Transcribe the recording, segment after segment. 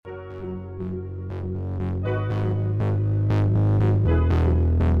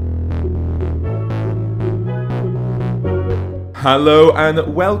Hello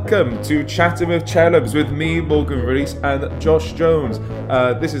and welcome to Chatting with Celebs with me, Morgan Rees, and Josh Jones.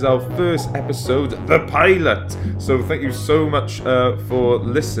 This is our first episode, the pilot. So thank you so much for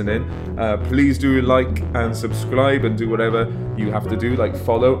listening. Please do like and subscribe and do whatever you have to do, like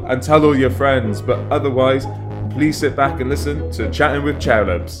follow and tell all your friends. But otherwise, please sit back and listen to Chatting with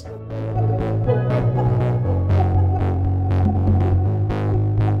Celebs.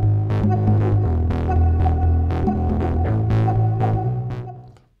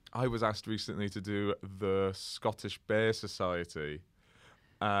 I was asked recently to do the Scottish Bear Society.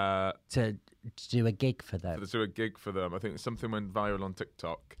 To do a gig for them. To do a gig for them. I think something went viral on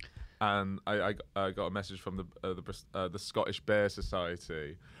TikTok, and I got a message from the Scottish Bear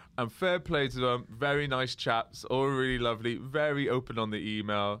Society. And fair play to them, very nice chaps, all really lovely, very open on the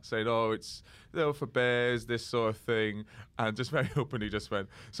email, saying, "Oh, it's for bears, this sort of thing," and just very openly just went.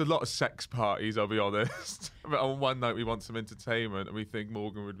 It's a lot of sex parties, I'll be honest. But on one night we want some entertainment, and we think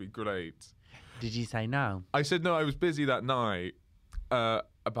Morgan would be great. Did you say no? I said no. I was busy that night.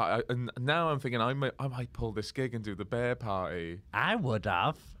 And now I'm thinking I might pull this gig and do the bear party. I would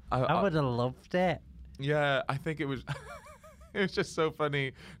have. I would have loved it. Yeah, I think it was. It was just so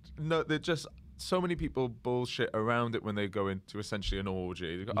funny. No, they're just so many people bullshit around it when they go into essentially an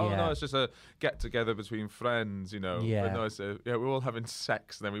orgy. They go, "Oh no, it's just a get together between friends," Yeah. But no, it's we're all having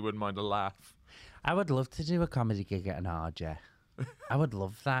sex. Then we wouldn't mind a laugh. I would love to do a comedy gig at an orgy. I would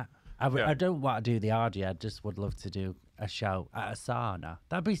love that. I don't want to do the orgy. I just would love to do a show at a sauna.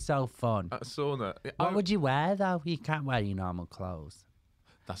 That'd be so fun. At a sauna. What would you wear though? You can't wear your normal clothes.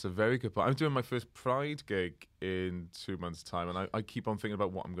 That's a very good point. I'm doing my first Pride gig in 2 months' time, and I keep on thinking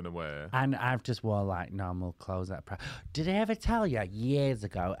about what I'm going to wear. And I've just wore like normal clothes at Pride. Did I ever tell you years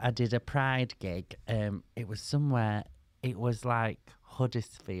ago I did a Pride gig? It was somewhere. It was like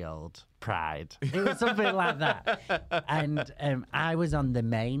Huddersfield Pride. It was something like that. And I was on the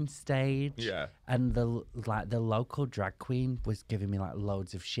main stage. Yeah. And the local drag queen was giving me like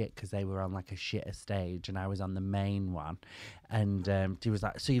loads of shit because they were on like a shitter stage, and I was on the main one. And she was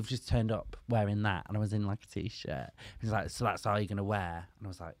like, "So you've just turned up wearing that?" And I was in like a t-shirt. He was like, "So that's all you're gonna wear?" And I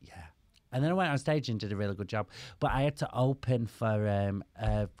was like, "Yeah." And then I went on stage and did a really good job. But I had to open for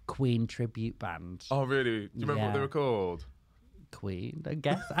a Queen tribute band. Oh, really? Do you remember what they were called? Queen, I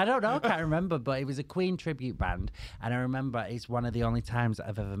guess. I don't know. I can't remember. But it was a Queen tribute band. And I remember it's one of the only times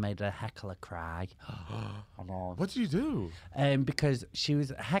I've ever made a heckler cry. I know. What did you do? Because she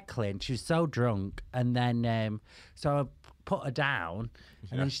was heckling. She was so drunk. And then, so I put her down.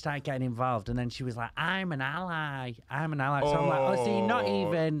 And then she started getting involved. And then she was like, "I'm an ally. I'm an ally." So I'm like, "Oh, so you're not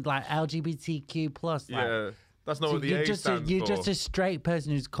even like LGBTQ plus." Like, yeah. That's not so what the A stands you're for. just a straight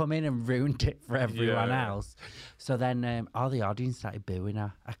person who's come in and ruined it for everyone else. So then all the audience started booing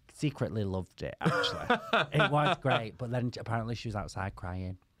her. I secretly loved it, actually. It was great. But then apparently she was outside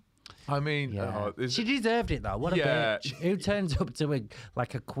crying. I mean, she deserved it, though. What a bitch. Who turns up to a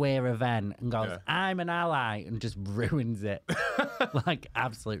queer event and goes, "I'm an ally," and just ruins it. Like,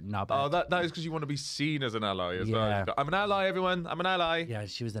 absolute knobhead. Oh, that is because you want to be seen as an ally as well. "I'm an ally, everyone. I'm an ally." Yeah,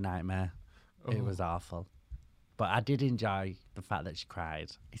 she was a nightmare. It was awful. But I did enjoy the fact that she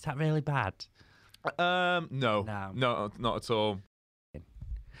cried. Is that really bad? No, not at all.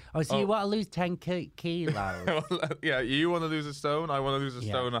 Oh, so you want to lose 10 kilos? Yeah, you want to lose a stone. I want to lose a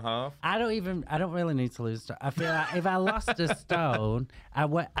stone and a half. I don't really need to lose a stone. I feel like if I lost a stone, I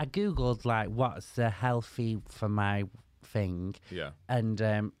Googled like what's healthy for my thing. Yeah. And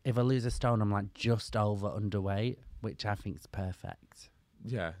if I lose a stone, I'm like just over underweight, which I think is perfect.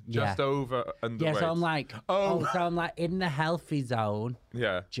 Yeah, just over underweight. Yeah, so I'm like, so I'm like in the healthy zone.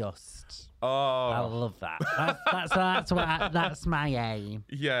 Yeah. Just. Oh, I love that. That's my aim.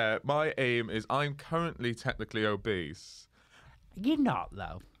 Yeah, my aim is I'm currently technically obese. You're not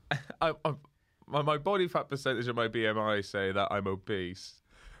though. My body fat percentage and my BMI say that I'm obese.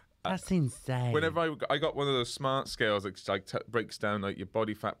 That's insane. Whenever I got one of those smart scales that like breaks down like your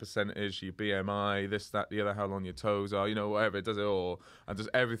body fat percentage, your BMI, this, that, the other, how long your toes are, whatever, it does it all, and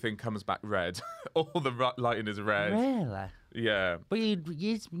just everything comes back red. All the lighting is red. Really? Yeah. But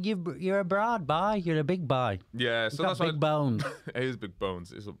you're a broad boy. You're a big boy. Yeah. So that's big bones. It is big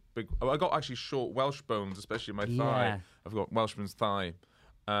bones. It's a big. I got actually short Welsh bones, especially in my thigh. Yeah. I've got Welshman's thigh.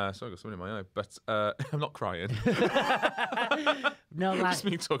 So I got something in my eye, but I'm not crying. No, like just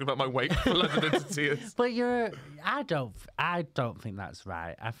me talking about my weight flooded into tears. But I don't think that's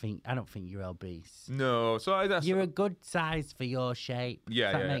right. I don't think you're obese. No, so you're a good size for your shape.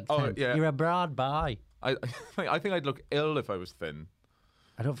 Yeah, that makes sense. Yeah. You're a broad boy. I think I'd look ill if I was thin.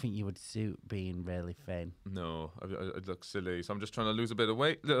 I don't think you would suit being really thin. No, I'd look silly. So I'm just trying to lose a bit of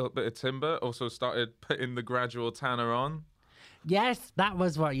weight, a little bit of timber. Also started putting the gradual tanner on. Yes, that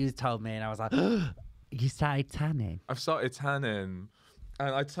was what you told me, and I was like, you started tanning. I've started tanning,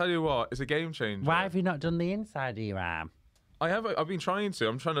 and I tell you what, it's a game changer. Why have you not done the inside of your arm? I've been trying to.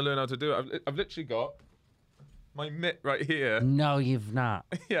 I'm trying to learn how to do it. I've literally got my mitt right here. No, you've not.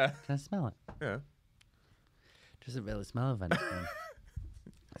 Yeah. Can I smell it? Yeah. Doesn't really smell of anything.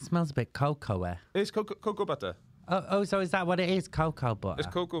 It smells a bit cocoa-y. It's cocoa butter. Oh, so is that what it is? Cocoa butter? It's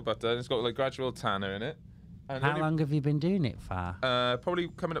cocoa butter, and it's got like gradual tanner in it. And How long have you been doing it for? Probably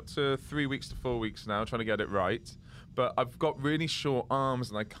coming up to 3 weeks to 4 weeks now, trying to get it right. But I've got really short arms,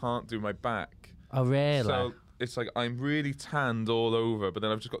 and I can't do my back. Oh, really? So it's like I'm really tanned all over, but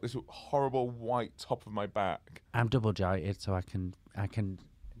then I've just got this horrible white top of my back. I'm double jointed, so I can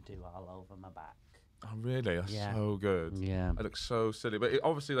do all over my back. Oh, really? That's Yeah. so good. Yeah. I look so silly, but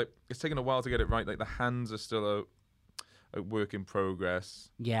obviously, like, it's taken a while to get it right. Like, the hands are still a work in progress.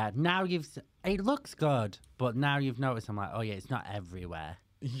 Yeah, now it looks good, but now you've noticed, I'm like, oh yeah, it's not everywhere.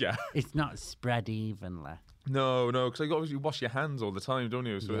 Yeah. It's not spread evenly. No, because you obviously wash your hands all the time, don't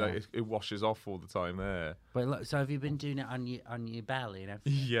you? So Yeah. like, it washes off all the time there. But look, so have you been doing it on your belly and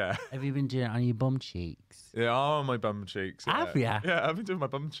everything? Yeah. Have you been doing it on your bum cheeks? Yeah, on my bum cheeks. Yeah. Have ya? Yeah, I've been doing my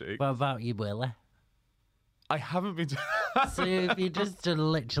bum cheeks. What about your willy? I haven't been doing So have you just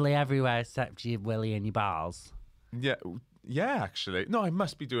done literally everywhere except your willy and your balls? Yeah, actually. No, I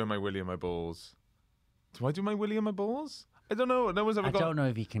must be doing my willy and my balls. Do I do my willy and my balls? I don't know. No one's ever I don't know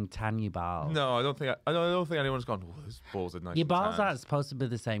if you can tan your balls. No, I don't think. I don't think anyone's gone. Oh, those balls are nice. Your and balls tanned." aren't supposed to be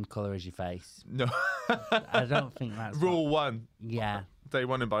the same colour as your face. No. I don't think that's Rule 1. Yeah. Day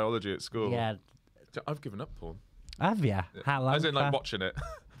 1 in biology at school. Yeah. I've given up porn. Have you? How long? As in, like, for? watching it.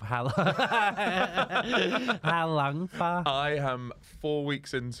 How long? How long for? I am 4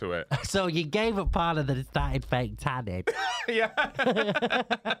 weeks into it. So you gave up part of the started fake tanning. Yeah.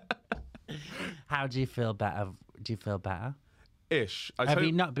 How do you feel better? Do you feel better? Ish. Have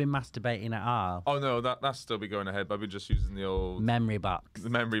you not been masturbating at all? Oh, no, that's still be going ahead, but I've been just using the old Memory box. the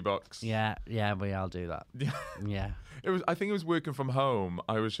memory box. Yeah, we all do that. Yeah. Yeah, I think it was working from home.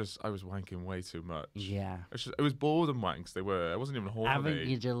 I was wanking way too much. yeah. It was boredom wanks. They were. I wasn't even horny. Haven't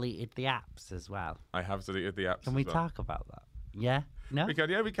you deleted the apps as well? I have deleted the apps. Can we as well. talk about that? Yeah? No? We can.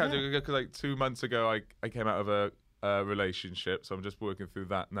 Yeah, we can. Yeah. Because like 2 months ago, I came out of a relationship, so I'm just working through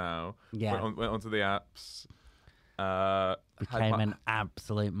that now. Yeah. Went onto the apps. Became an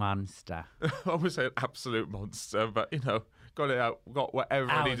absolute monster. I would say an absolute monster, but got it out, got whatever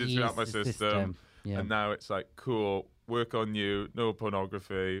I needed to out my Out-used the system, Yeah. and now it's like cool. Work on you, no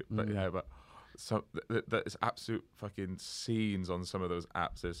pornography, but but so there's absolute fucking scenes on some of those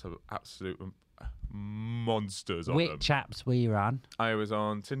apps. There's some absolute monsters on them. Which apps were you on? I was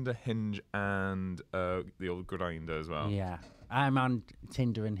on Tinder, Hinge, and the old Grindr as well. Yeah. I'm on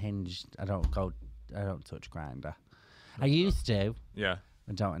Tinder and Hinge. I don't touch Grindr. I used to. Yeah.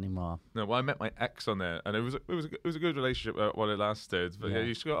 I don't anymore. No, well, I met my ex on there, and it was a good relationship while it lasted. But yeah, Yeah.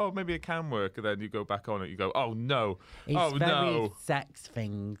 you just go, oh, maybe it can work, and then you go back on it. You go, oh no, It's oh very no, sex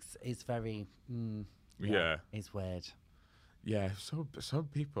things. It's very. Yeah. It's weird. yeah. Some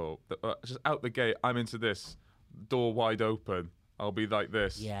people that are just out the gate. I'm into this. Door wide open. I'll be like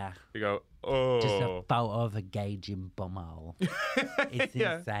this. Yeah. You go, oh. Just a photo of a gauging bumhole. It's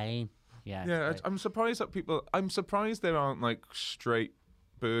Yeah. insane. Yeah. Yeah, it's great. I'm surprised that people. I'm surprised there aren't like straight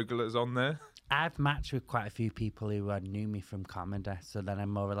burglars on there. I've matched with quite a few people who knew me from comedy, so then I'm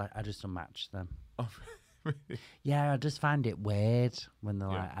more like I just unmatch them. Oh, really? Yeah, I just find it weird when they're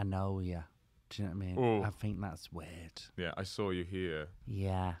Yeah. like, "I know you." Do you know what I mean? Oh. I think that's weird. Yeah, I saw you here.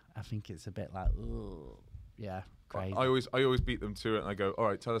 Yeah, I think it's a bit like, ooh, yeah, crazy. I always beat them to it, and I go, all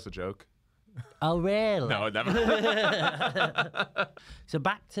right, tell us a joke. Oh, really? No, I never. So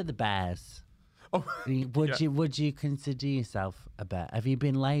back to the bears. Oh, Would you consider yourself a bear? Have you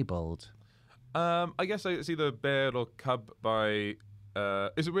been labelled? I guess it's either bear or cub by.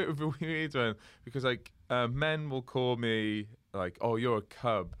 It's a weird one because like men will call me like, oh, you're a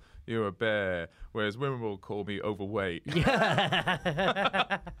cub, you're a bear, whereas women will call me overweight.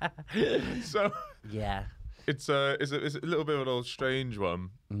 So Yeah. it's a little bit of an old strange one.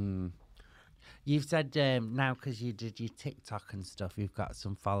 You've said now because you did your TikTok and stuff, you've got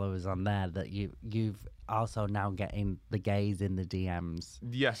some followers on there that you've also now getting the gays in the DMs.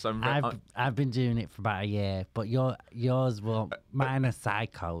 Yes, I've been doing it for about a year, but yours will mine are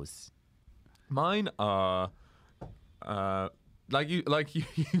psychos. Mine are. Like you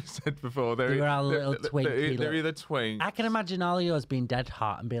said before, They were all little twinky They're either twink. I can imagine all yours being dead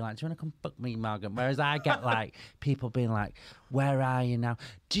hot and being like, "Do you want to come fuck me, Morgan?" Whereas I get like people being like, "Where are you now?"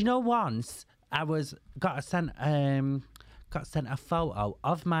 Do you know once I got sent got sent a photo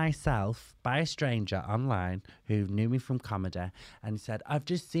of myself by a stranger online who knew me from comedy and said, I've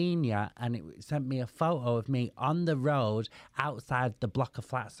just seen you. And it sent me a photo of me on the road outside the block of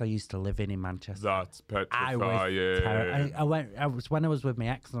flats I used to live in Manchester. That's I petrifying. was I was when I was with my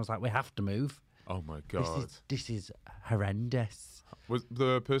ex and I was like, we have to move. Oh my God. This is horrendous. Was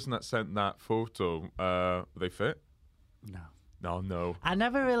the person that sent that photo, they fit? No. No. I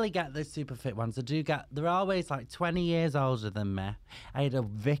never really get the super fit ones. They're always like 20 years older than me. I had a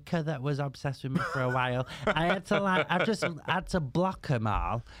vicar that was obsessed with me for a while. I just had to block them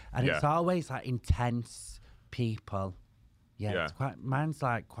all. And it's always like intense people. Yeah. It's mine's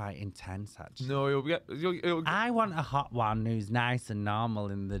like quite intense actually. No, you'll I want a hot one who's nice and normal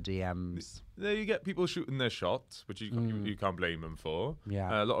in the DMs. There you get people shooting their shots, which you can't blame them for.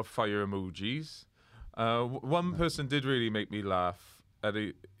 Yeah. A lot of fire emojis. One person did really make me laugh.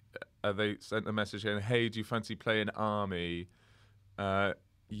 They sent a message saying, "Hey, do you fancy playing army?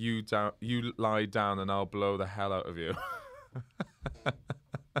 You lie down and I'll blow the hell out of you."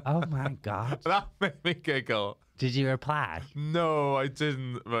 Oh my God. That made me giggle. Did you reply? No, I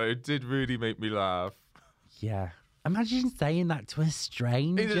didn't, but it did really make me laugh. Yeah. Imagine saying that to a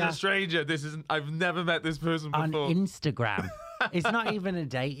stranger. It is a stranger. I've never met this person before. On Instagram. It's not even a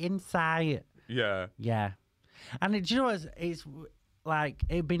dating site. Yeah. Yeah. And do you know what? It's like,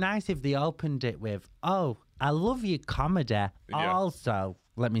 it'd be nice if they opened it with, oh, I love your comedy. Yeah. Also,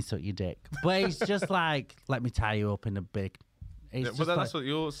 let me suck your dick. But it's just like, let me tie you up in a big... It's Well, that's what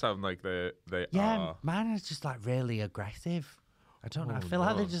yours sound like they yeah, are. mine is just like really aggressive. I don't know. I Oh, feel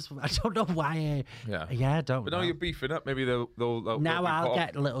like no. they just... I don't know why. Yeah. Yeah, I don't But know. now you're beefing up. Maybe they'll Now be I'll put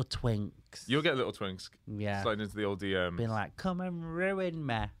get off. little twinks. You'll get little twinks. Yeah. Sliding into the old DMs. Being like, come and ruin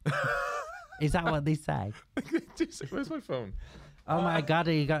me. Is that what they say? Where's my phone? Oh my God,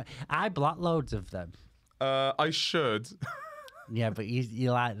 I block loads of them. I should. Yeah, but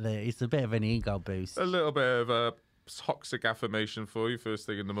you like it's a bit of an ego boost. A little bit of a toxic affirmation for you first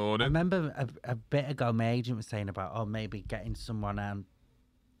thing in the I morning. remember a bit ago, my agent was saying about, maybe getting someone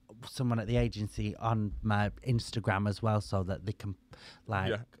at the agency on my Instagram as well, so that they can,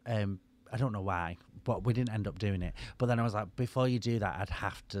 like, I don't know why, but we didn't end up doing it. But then I was like, before you do that, I'd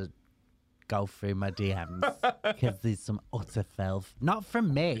have to go through my DMs because there's some utter filth. Not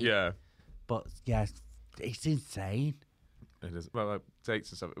from me. Yeah. But yeah, it's insane. It is. Well, like dates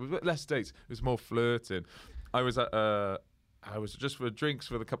and stuff. It was less dates. It was more flirting. I was just for drinks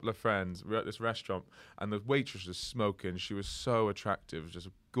with a couple of friends. We were at this restaurant, and the waitress was smoking. She was so attractive, just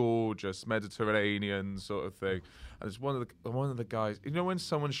gorgeous Mediterranean sort of thing. And it's one of the guys. You know when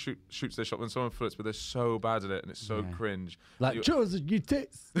someone shoots their shot, when someone flirts, but they're so bad at it, and it's so cringe. Like, chosen your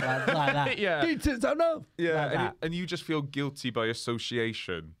tits. Like that. Yeah. Your tits, I know. Yeah, Like and you just feel guilty by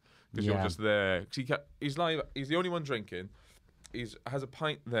association because you're just there. 'Cause he's the only one drinking. Has a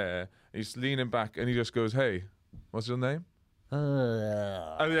pint there. He's leaning back, and he just goes, "Hey, what's your name?"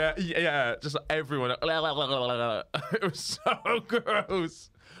 And yeah, just everyone. It was so gross.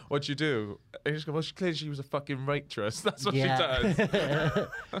 What'd you do? And he just goes, "Well, clearly she was a fucking waitress. That's what she does."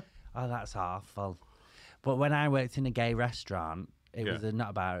 Oh, that's awful. But when I worked in a gay restaurant, it was not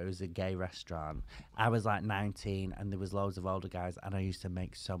a bar, it was a gay restaurant. I was like 19 and there was loads of older guys and I used to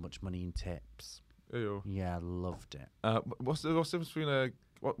make so much money in tips. Ew. Yeah, I loved it. What's the difference between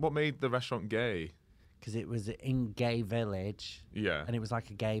what made the restaurant gay? Because it was in Gay Village. Yeah. And it was like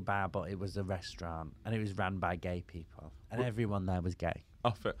a gay bar, but it was a restaurant. And it was ran by gay people. And everyone there was gay.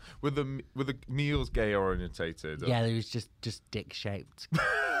 Off it. Were the meals gay orientated? Yeah, it was just dick-shaped.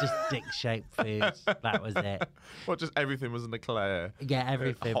 Just dick-shaped food. That was it. What, just everything was an eclair? Yeah,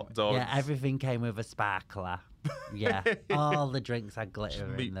 everything. Hot dogs. Yeah, everything came with a sparkler. Yeah. All the drinks had glitter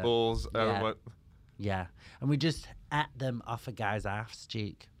in them. Meatballs. Yeah. Yeah, and we just ate them off a guy's ass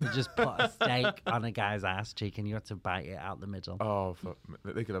cheek. We just put a steak on a guy's ass cheek, and you had to bite it out the middle. Oh,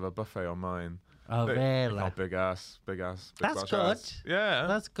 they could have a buffet on mine. Oh, really? Oh, big ass. Big That's Welsh good. ass. Yeah.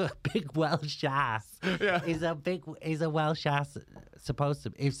 That's good. Big Welsh ass. Yeah. Is a Welsh ass supposed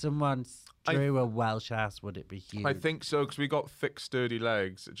to? If someone drew a Welsh ass, would it be huge? I think so, because we got thick, sturdy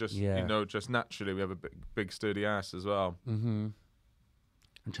legs. Just Yeah. just naturally, we have a big, sturdy ass as well. Mm-hmm.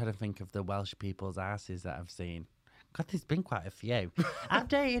 I'm trying to think of the Welsh people's asses that I've seen. God, there's been quite a few. I've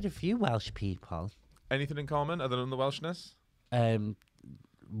dated a few Welsh people. Anything in common other than the Welshness?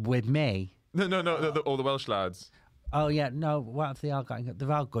 With me. No, all the Welsh lads. Oh yeah, no. What have they all got?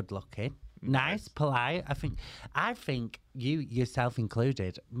 They're all good looking, nice, polite. I think you yourself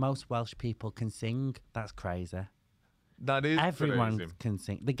included. Most Welsh people can sing. That's crazy. That is Everyone crazy. can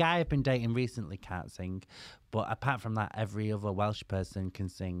sing. The guy I've been dating recently can't sing, but apart from that, every other Welsh person can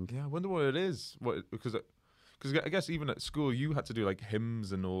sing. Yeah, I wonder what it is. Because Because I guess even at school, you had to do like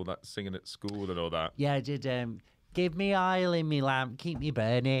hymns and all that, singing at school and all that. Yeah, I did. Give me oil in me lamp, keep me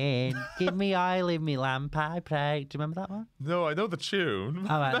burning. Give me oil in me lamp, I pray. Do you remember that one? No, I know the tune.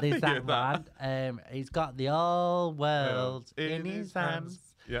 All right, there's Yeah, that one. He's got the whole world in his hands.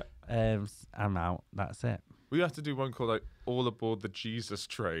 Yeah. I'm out. That's it. We had to do one called like All Aboard the Jesus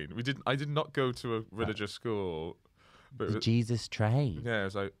Train. I did not go to a religious school. But The Jesus train. yeah, it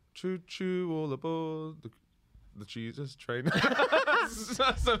was like choo choo all aboard the Jesus train.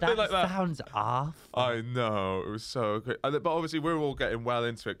 Something That like that. sounds off. I know, it was so great. But obviously we're all getting well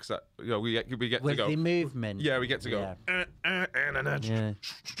into it because we get to With go. the movement. Yeah, we get to go. Yeah.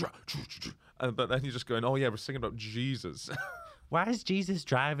 But then you're just going, oh yeah, we're singing about Jesus. Why is Jesus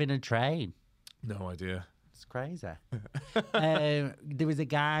driving a train? No idea. It's crazy. There was a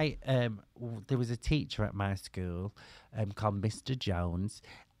guy, there was a teacher at my school called Mr. Jones,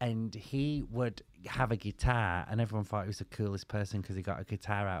 and he would have a guitar, and everyone thought he was the coolest person because he got a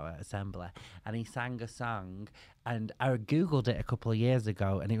guitar out at assembly, and he sang a song, and I Googled it a couple of years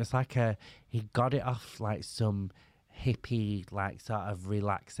ago, and it was like he got it off like some hippie, like sort of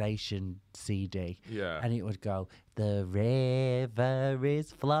relaxation CD. Yeah. And it would go, the river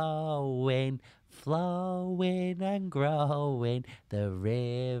is flowing, flowing and growing. The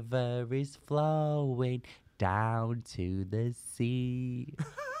river is flowing down to the sea.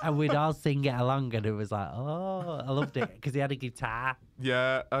 And we'd all sing it along, and it was like, oh, I loved it because he had a guitar.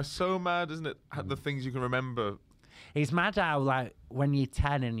 Yeah, so mad, isn't it? The things you can remember. It's mad how, like, when you're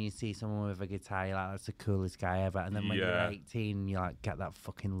 10 and you see someone with a guitar, you're like, that's the coolest guy ever. And then when Yeah. you're 18, you're like, get that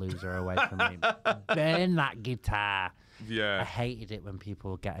fucking loser away from me. Burn that guitar. I Yeah. hated it when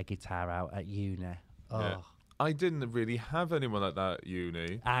people get a guitar out at uni. Oh, Yeah. I didn't really have anyone like that at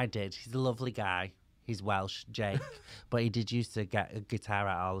uni. I did. He's a lovely guy. He's Welsh, Jake. But he did used to get a guitar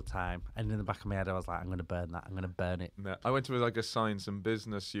out all the time. And in the back of my head, I was like, I'm going to burn that. I'm going to burn it. No, I went to like a science and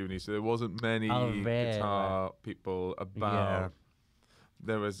business uni, so there wasn't many Oh, really? guitar people about. Yeah.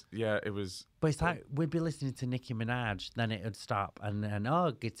 There was, it was. But it's like, we'd be listening to Nicki Minaj, then it would stop, and then,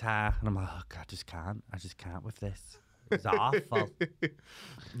 oh, guitar. And I'm like, oh, God, I just can't with this. It's awful.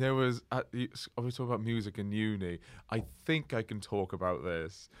 There was. I was talking about music in uni. I think I can talk about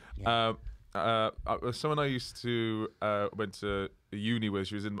this. Yeah. Someone I used to went to uni with.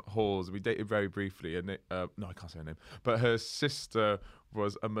 She was in halls. We dated very briefly, and no, I can't say her name. But her sister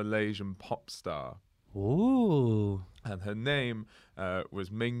was a Malaysian pop star. Ooh. And her name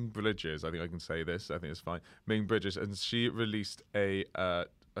was Ming Bridges. I think I can say this. I think it's fine. Ming Bridges, and she released a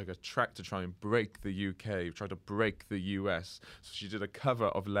track to try and break the UK, try to break the US. So she did a cover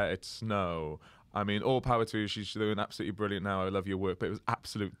of Let It Snow. I mean, all power to you. She's doing absolutely brilliant now. I love your work, but it was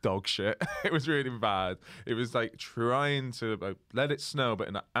absolute dog shit. It was really bad. It was like trying to let it snow, but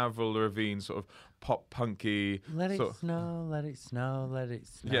in an Avril Lavigne sort of pop punky. Let it sort of, snow, let it snow, let it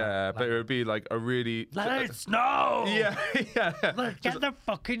snow. yeah, but it would be like a really. Let it snow! Yeah, yeah. Get the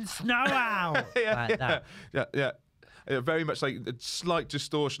fucking snow out! Yeah, Like that. yeah. Very much like a slight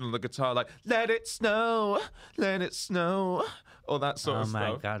distortion on the guitar, like "Let it snow, let it snow," or that sort Oh of my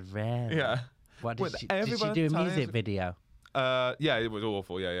stuff. God, really? Yeah. What With did she do? everyone A tired- music video? Yeah, it was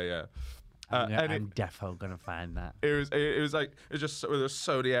awful. Yeah. And I'm defo gonna find that. it was like it was just with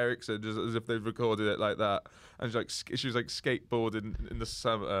Sony Ericsson, just as if they'd recorded it like that. And she was like skateboarding in the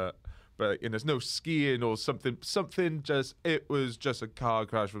summer, but there's no skiing or something. It was just a car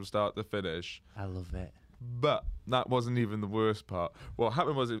crash from start to finish. I love it. But that wasn't even the worst part. What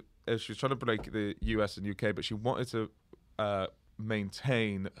happened was she was trying to break the US and UK, but she wanted to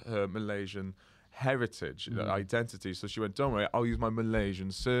maintain her Malaysian heritage, identity. So she went, don't worry, I'll use my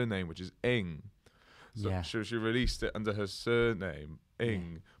Malaysian surname, which is Ing. So Yeah. she released it under her surname,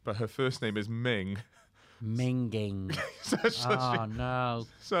 Ing, but her first name is Ming. Minging. So Oh no.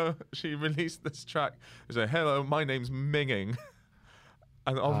 So she released this track. She said, hello, my name's Minging.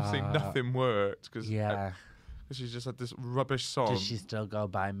 And obviously nothing worked because Yeah. she just had this rubbish song. Does she still go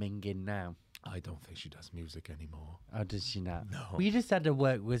by Minging now? I don't think she does music anymore. Or does she not? No. Well, you just said her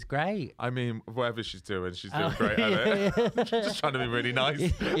work was great. I mean, whatever she's doing Oh. great at it. Just trying to be really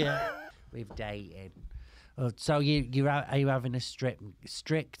nice. Yeah. We've dated. Oh, so are you having a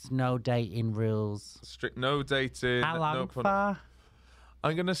strict no dating rules? Strict no dating. How long no for?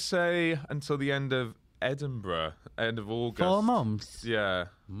 I'm going to say until the end of Edinburgh, end of August. 4 months? Yeah.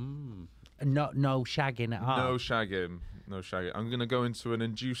 No shagging at all? No shagging. No shagging. I'm going to go into an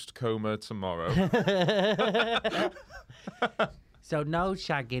induced coma tomorrow. So no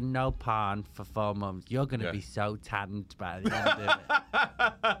shagging, no porn for 4 months. You're going to Yeah. be so tanned by the end of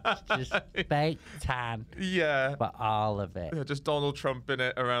it. Just fake tan, Yeah. but all of it. Yeah, just Donald Trump in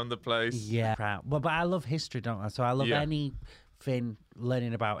it around the place. Yeah. Proud. Well, but I love history, don't I? So I love Yeah. anything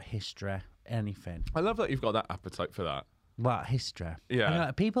learning about history, anything. I love that you've got that appetite for that. What, history? Yeah. I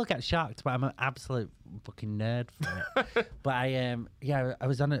know, people get shocked, but I'm an absolute fucking nerd for it. But I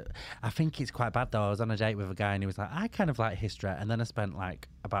was on I think it's quite bad though. I was on a date with a guy and he was like, I kind of like history. And then I spent like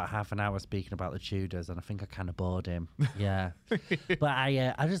about half an hour speaking about the Tudors and I think I kind of bored him. Yeah. But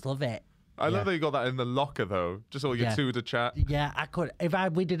I just love it. I love that you got that in the locker though. Just all your Yeah. Tudor chat. Yeah, I could. If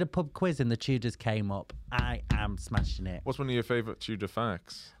we did a pub quiz and the Tudors came up, I am smashing it. What's one of your favourite Tudor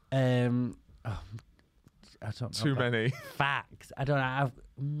facts? I don't know. Too many. Facts. I don't know.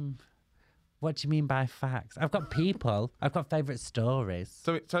 What do you mean by facts? I've got people. I've got favourite stories.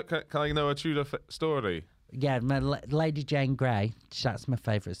 So, can I know a Tudor story? Yeah, Lady Jane Grey. That's my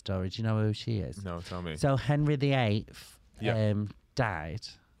favourite story. Do you know who she is? No, tell me. So Henry VIII Yeah. died.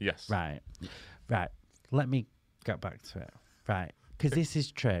 Yes. Right. Let me get back to it. Right. Because this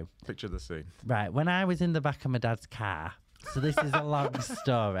is true. Picture the scene. Right. When I was in the back of my dad's car, so this is a long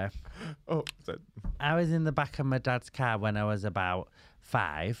story. Oh, I was in the back of my dad's car when I was about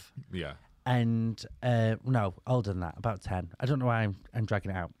 5. yeah. And no, older than that, about 10. I don't know why I'm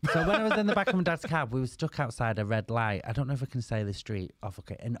dragging it out. So when I was in the back of my dad's car, we were stuck outside a red light. I don't know if I can say the street. Oh, fuck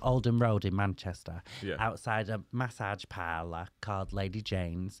it. In Oldham Road in Manchester, Yeah. outside a massage parlour called Lady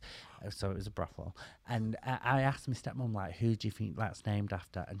Jane's. So it was a brothel. And I asked my stepmom, like, who do you think that's named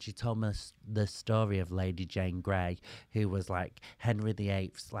after? And she told me the story of Lady Jane Grey, who was like Henry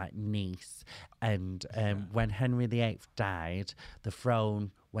VIII's like niece. And when Henry VIII died, the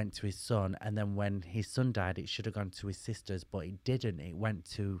throne went to his son, and then when his son died, it should have gone to his sisters, but it didn't. It went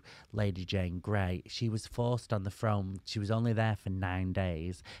to Lady Jane Grey. She was forced on the throne. She was only there for 9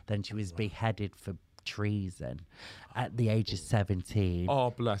 days. Then she was beheaded for treason at the age of 17. Oh,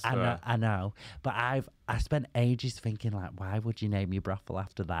 bless her. I know, but I spent ages thinking, like, why would you name your brothel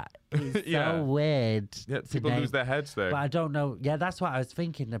after that? It's Yeah. so weird. Yeah, to people name- lose their heads there. But I don't know. Yeah, that's what I was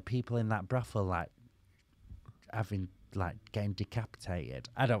thinking. The people in that brothel, like, getting decapitated.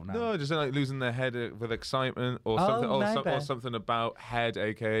 I don't know. No, just like losing their head with excitement or Oh, something, or maybe. something about head,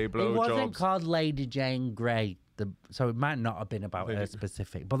 aka It wasn't blowjobs. called Lady Jane Grey, so it might not have been about her Maybe.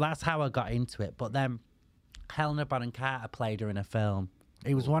 specific. But that's how I got into it. But then Helena Bonham Carter played her in a film.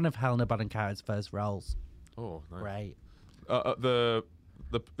 It was one of Helena Bonham Carter's first roles. Oh, nice. Great. The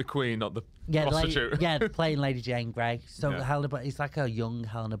queen, not the Yeah, prostitute. playing Lady Jane Grey. So Yeah. it's like a young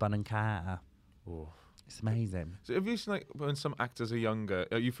Helena Bonham Carter. Oh. It's amazing. So have you seen, like, when some actors are younger,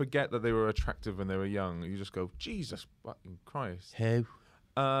 you forget that they were attractive when they were young. You just go, Jesus fucking Christ. Who?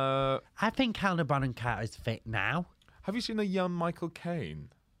 Uh, I think Helena Bonham Carter's fit now. have you seen a young Michael Caine?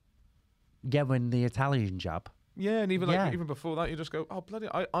 Yeah, when the Italian Job. Yeah, and even Yeah. even before that, you just go, oh bloody!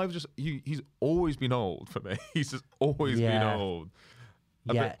 He's always been old for me. He's just always been Yeah. old.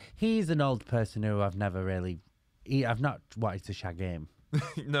 Yeah, he's an old person who I've never really. I've not wanted to shag him.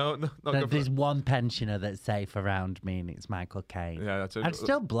 No, not good for- There's one pensioner that's safe around me, and it's Michael Caine. Yeah, that's it. I'd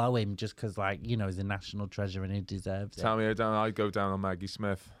still blow him just because, like, you know, he's a national treasure and he deserves it. Tell me, I'd go down on Maggie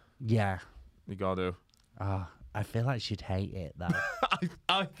Smith. Yeah. You gotta. Oh, I feel like she'd hate it, though.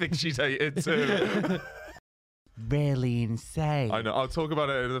 I think she'd hate it too. Really insane. I know. I'll talk about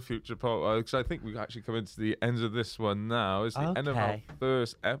it in the future part because I think we've actually come into the end of this one now. It's the end of our Okay.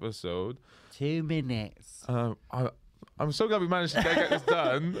 first episode. 2 minutes. I'm so glad we managed to get this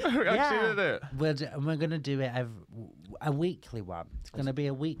done. We actually did it. We're going to do it a weekly one. It's going to be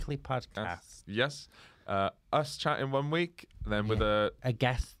a weekly podcast. Yes. Us chatting one week, then with a A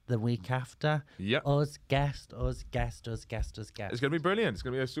guest the week after. yep. Us guest, us guest, us guest, us guest. It's gonna be brilliant. It's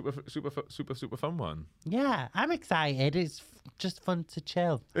gonna be a super fun one. Yeah, I'm excited. It's just fun to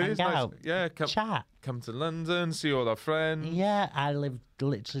chill, It hang is out, nice. Yeah, chat. come to London, see all our friends. Yeah, I live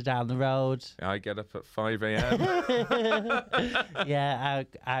literally down the road. I get up at 5 a.m. Yeah,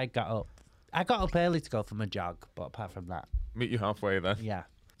 I got up. I got up early to go for my jog, but apart from that, Meet you halfway then. yeah.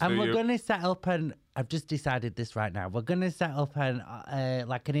 And we're you- going to set up I've just decided this right now. We're going to set up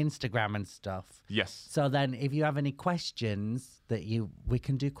like an Instagram and stuff. Yes. So then if you have any questions we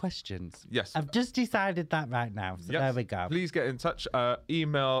can do questions. Yes. I've just decided that right now. So Yes. there we go. Please get in touch.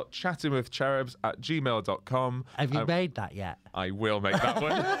 Email chattingwithcherubs@gmail.com. Have you made that yet? I will make that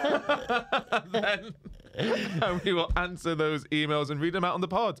one. And we will answer those emails and read them out on the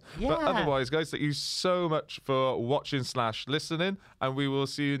pod. But Yeah. otherwise, guys, thank you so much for watching / listening. And we will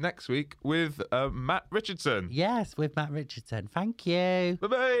see you next week with Matt Richardson. Yes, with Matt Richardson. Thank you.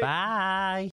 Bye-bye. Bye.